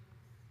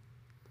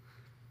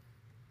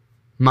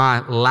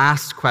 My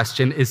last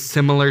question is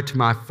similar to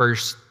my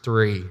first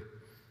three.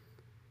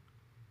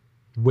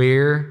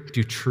 Where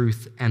do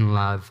truth and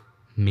love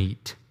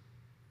meet?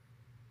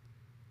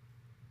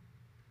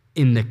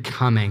 In the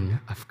coming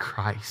of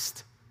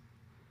Christ.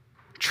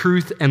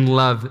 Truth and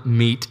love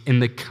meet in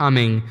the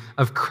coming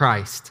of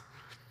Christ.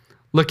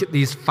 Look at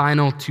these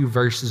final two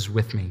verses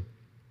with me.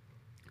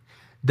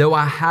 "Though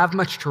I have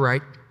much to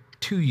write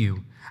to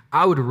you,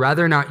 I would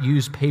rather not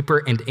use paper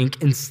and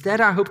ink. Instead,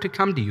 I hope to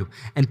come to you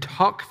and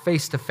talk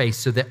face to face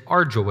so that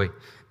our joy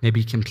may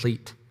be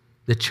complete.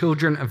 The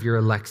children of your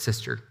elect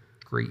sister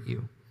greet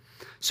you."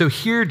 So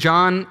here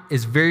John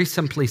is very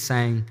simply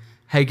saying,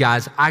 hey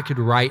guys, I could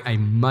write a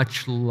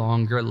much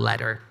longer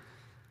letter,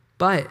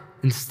 but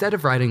instead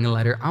of writing a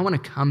letter, I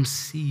want to come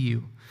see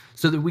you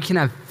so that we can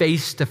have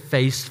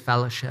face-to-face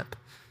fellowship.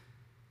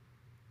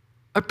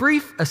 A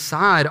brief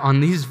aside on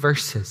these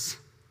verses: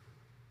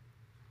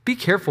 be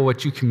careful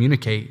what you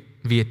communicate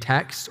via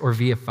text or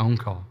via phone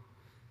call.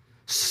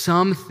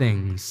 Some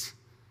things,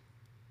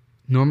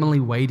 normally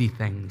weighty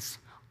things,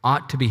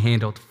 ought to be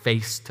handled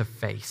face to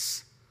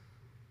face.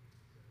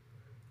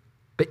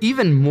 But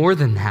even more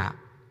than that,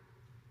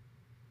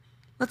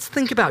 let's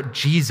think about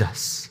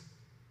Jesus.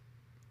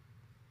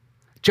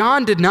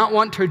 John did not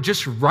want to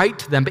just write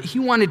to them, but he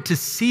wanted to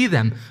see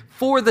them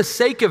for the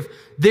sake of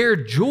their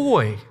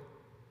joy.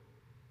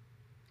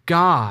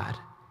 God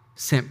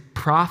sent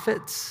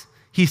prophets,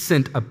 he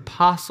sent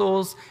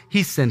apostles,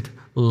 he sent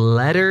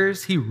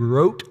letters, he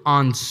wrote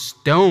on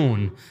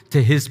stone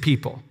to his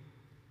people.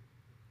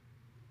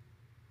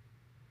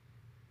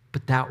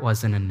 But that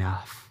wasn't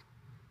enough.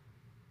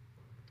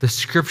 The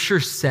scripture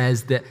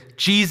says that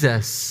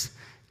Jesus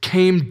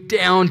came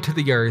down to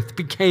the earth,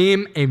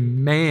 became a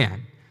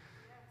man.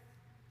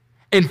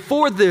 And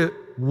for the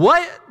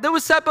what that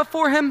was set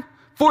before him?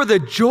 For the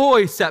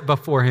joy set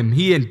before him,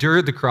 he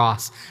endured the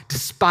cross,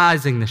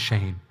 despising the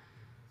shame.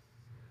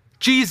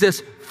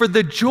 Jesus, for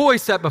the joy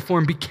set before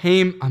him,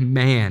 became a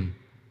man.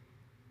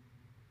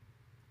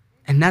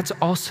 And that's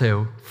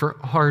also for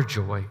our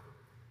joy.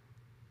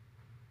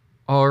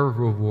 Our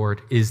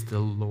reward is the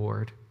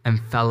Lord and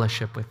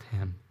fellowship with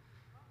him.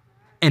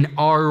 And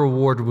our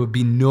reward would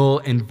be null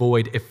and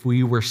void if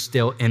we were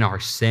still in our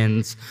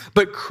sins.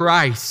 But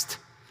Christ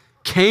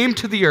came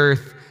to the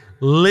earth,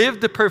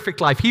 lived the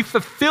perfect life. He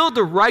fulfilled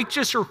the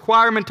righteous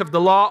requirement of the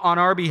law on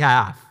our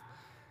behalf.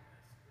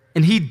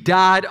 And he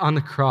died on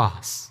the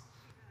cross,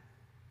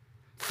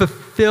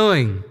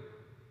 fulfilling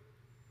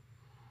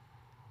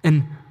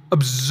and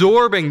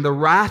absorbing the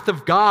wrath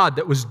of God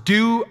that was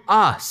due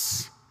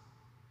us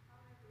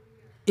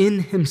in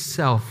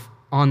himself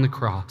on the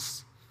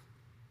cross.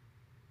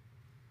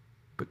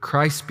 But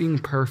Christ, being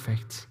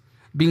perfect,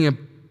 being a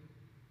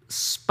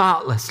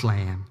spotless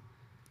lamb,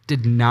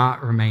 did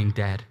not remain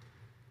dead.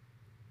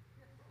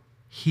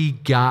 He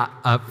got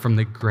up from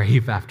the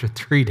grave after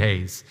 3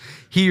 days.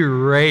 He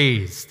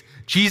raised.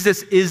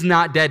 Jesus is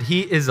not dead.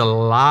 He is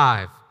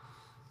alive.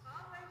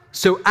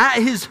 So at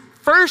his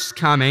first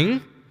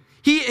coming,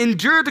 he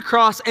endured the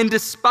cross and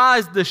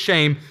despised the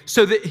shame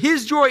so that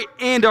his joy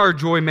and our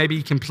joy may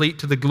be complete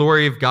to the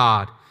glory of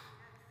God.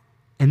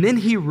 And then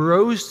he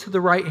rose to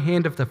the right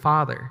hand of the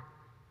Father.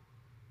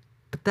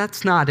 But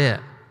that's not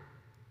it.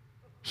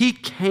 He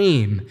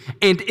came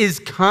and is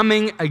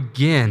coming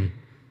again.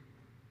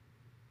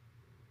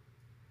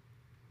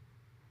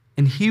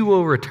 And he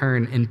will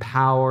return in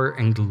power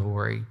and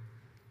glory.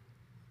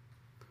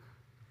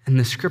 And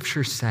the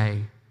scriptures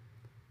say,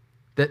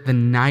 that the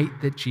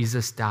night that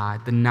Jesus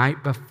died, the night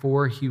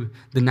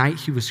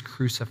he was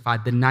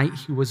crucified, the night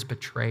he was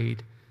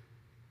betrayed,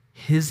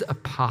 his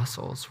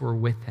apostles were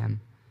with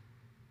him.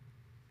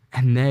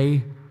 And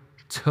that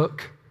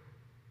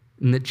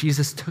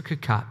Jesus took a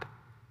cup.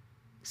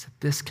 He said,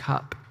 "This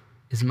cup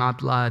is my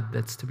blood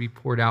that's to be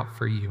poured out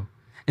for you.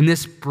 And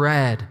this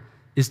bread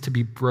is to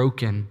be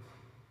broken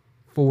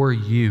for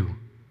you."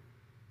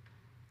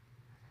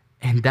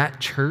 And that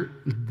church,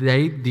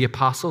 the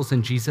apostles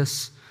and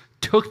Jesus,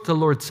 took the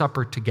Lord's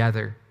Supper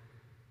together.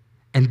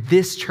 And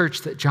this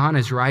church that John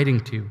is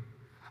writing to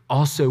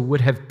also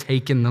would have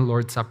taken the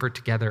Lord's Supper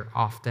together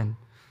often.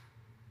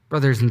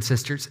 Brothers and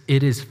sisters,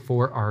 it is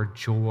for our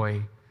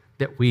joy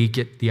that we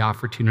get the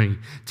opportunity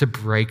to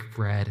break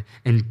bread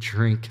and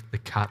drink the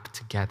cup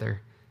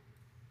together.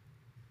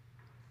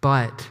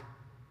 But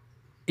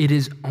it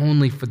is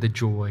only for the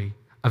joy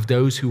of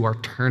those who are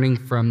turning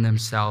from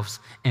themselves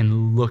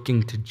and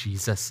looking to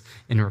Jesus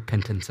in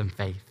repentance and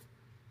faith.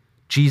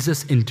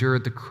 Jesus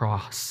endured the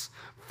cross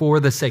for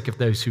the sake of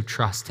those who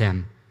trust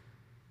him.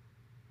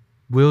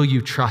 Will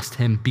you trust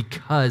him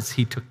because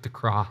he took the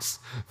cross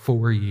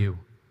for you?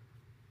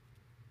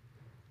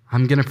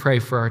 I'm going to pray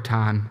for our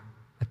time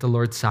at the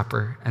Lord's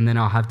Supper, and then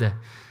I'll have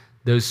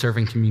those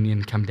serving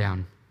communion come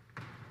down.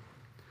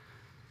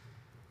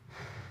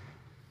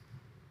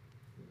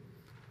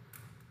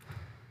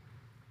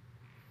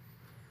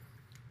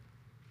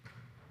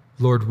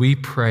 Lord, we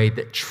pray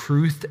that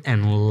truth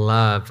and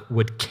love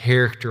would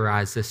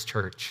characterize this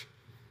church.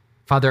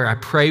 Father, I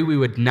pray we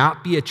would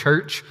not be a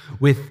church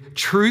with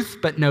truth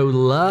but no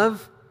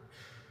love.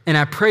 And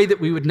I pray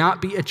that we would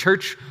not be a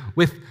church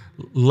with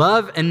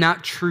love and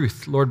not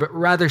truth, Lord, but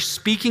rather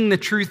speaking the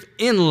truth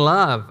in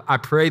love. I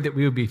pray that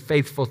we would be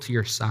faithful to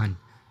your Son.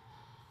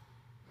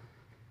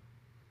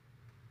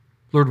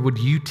 Lord, would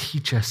you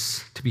teach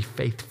us to be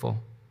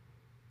faithful?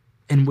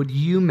 And would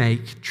you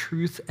make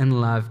truth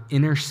and love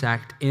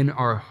intersect in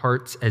our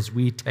hearts as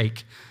we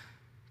take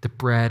the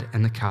bread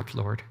and the cup,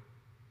 Lord?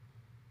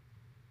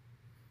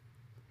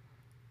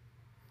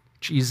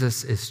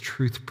 Jesus is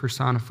truth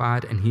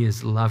personified, and he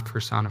is love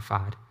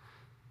personified.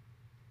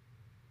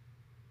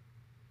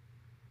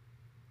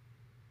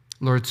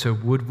 Lord, so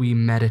would we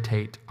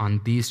meditate on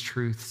these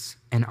truths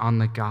and on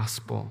the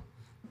gospel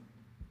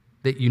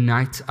that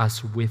unites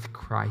us with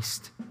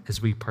Christ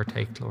as we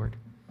partake, Lord.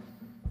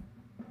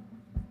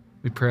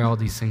 We pray all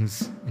these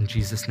things in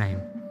Jesus'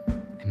 name.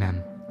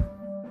 Amen.